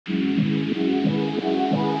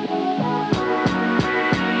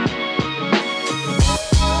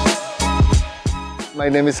My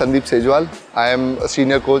name is Sandeep Sejwal. I am a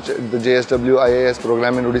senior coach at the JSW-IIS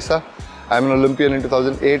program in Odisha. I am an Olympian in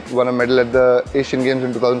 2008, won a medal at the Asian Games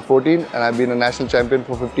in 2014, and I've been a national champion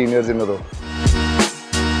for 15 years in a row.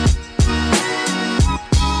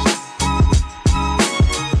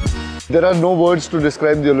 There are no words to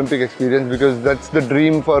describe the Olympic experience because that's the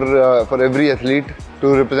dream for every athlete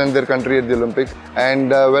to represent their country at the Olympics. And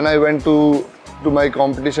when I went to my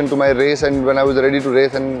competition, to my race, and when I was ready to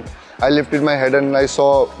race, and I lifted my head and I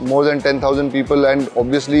saw more than 10,000 people, and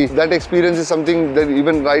obviously that experience is something that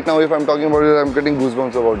even right now, if I'm talking about it, I'm getting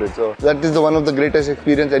goosebumps about it. So that is one of the greatest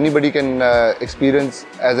experience anybody can experience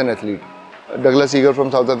as an athlete. Douglas Eager from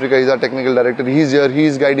South Africa, he's our technical director. He's here,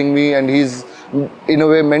 he's guiding me, and he's in a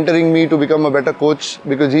way mentoring me to become a better coach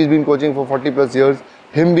because he's been coaching for 40 plus years.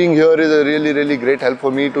 Him being here is a really great help for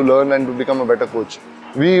me to learn and to become a better coach.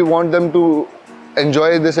 We want them to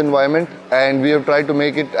enjoy this environment, and we have tried to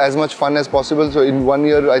make it as much fun as possible. So in 1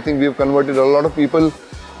 year, I think we have converted a lot of people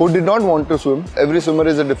who did not want to swim. Every swimmer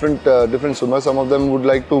is a different swimmer. Some of them would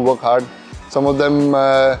like to work hard. Some of them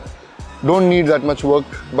don't need that much work,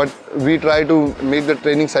 but we try to make the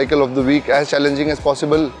training cycle of the week as challenging as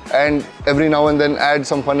possible, and every now and then add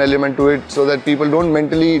some fun element to it so that people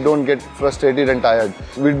don't get frustrated and tired.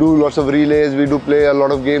 We do lots of relays, we do play a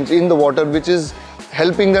lot of games in the water, which is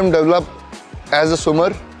helping them develop as a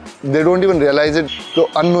swimmer. They don't even realize it, so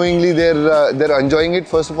unknowingly they're enjoying it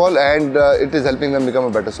first of all, and it is helping them become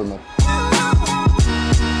a better swimmer.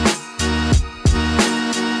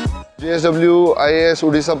 JSW-IIS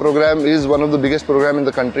Odisha program is one of the biggest programs in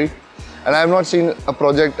the country, and I have not seen a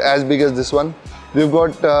project as big as this one. We've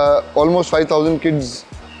got almost 5,000 kids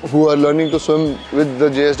who are learning to swim with the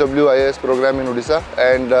JSW-IIS program in Odisha,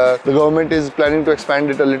 and the government is planning to expand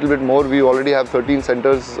it a little bit more. We already have 13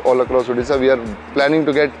 centers all across Odisha. We are planning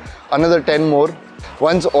to get another 10 more.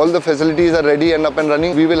 Once all the facilities are ready and up and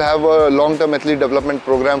running, we will have a long-term athlete development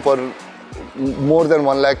program for more than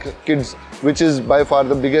 1 lakh kids, which is by far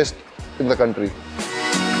the biggest in the country.